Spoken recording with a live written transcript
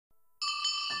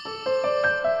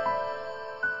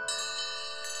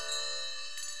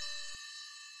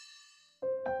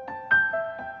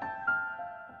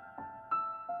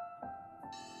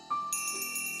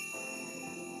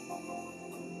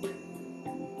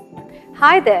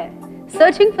Hi there!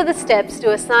 Searching for the steps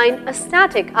to assign a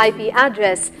static IP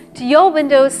address to your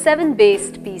Windows 7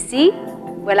 based PC?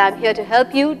 Well, I'm here to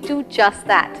help you do just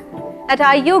that. At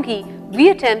iYogi, we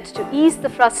attempt to ease the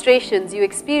frustrations you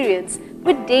experience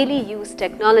with daily use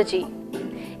technology.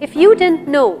 If you didn't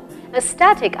know, a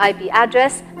static IP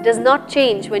address does not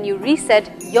change when you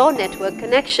reset your network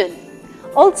connection.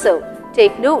 Also,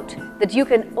 take note that you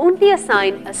can only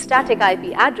assign a static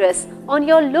IP address on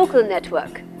your local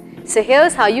network. So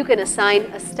here's how you can assign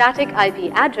a static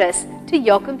IP address to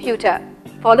your computer.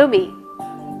 Follow me.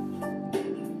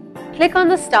 Click on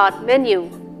the Start menu.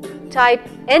 Type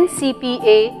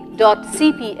ncpa.cpl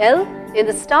in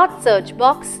the Start search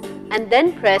box and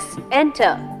then press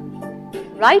Enter.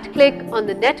 Right-click on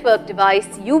the network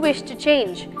device you wish to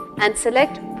change and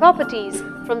select Properties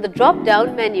from the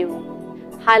drop-down menu.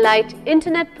 Highlight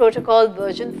Internet Protocol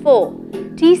version 4,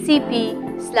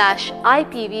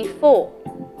 TCP/IPv4.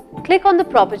 Click on the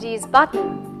Properties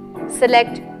button.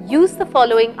 Select Use the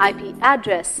following IP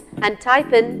address and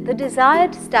type in the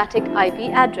desired static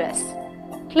IP address.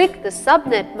 Click the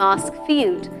Subnet Mask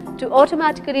field to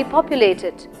automatically populate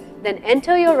it. Then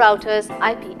enter your router's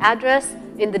IP address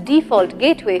in the default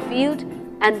gateway field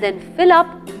and then fill up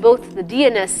both the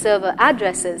DNS server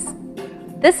addresses.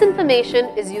 This information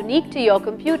is unique to your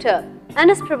computer and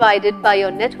is provided by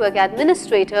your network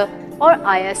administrator or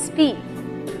ISP.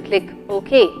 Click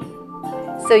OK.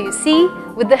 So you see,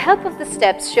 with the help of the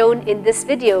steps shown in this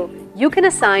video, you can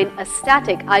assign a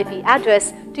static IP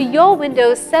address to your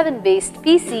Windows 7 based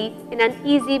PC in an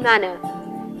easy manner.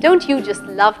 Don't you just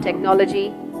love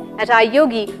technology? At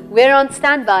iYogi, we're on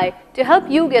standby to help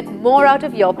you get more out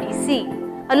of your PC,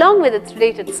 along with its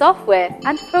related software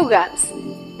and programs.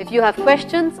 If you have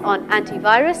questions on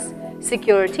antivirus,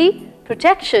 security,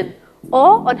 protection,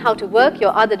 or on how to work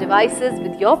your other devices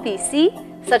with your PC,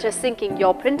 such as syncing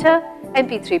your printer,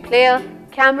 MP3 player,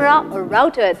 camera or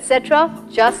router, etc.,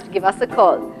 just give us a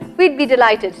call. We'd be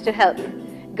delighted to help.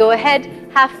 Go ahead,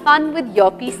 have fun with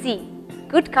your PC.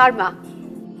 Good karma.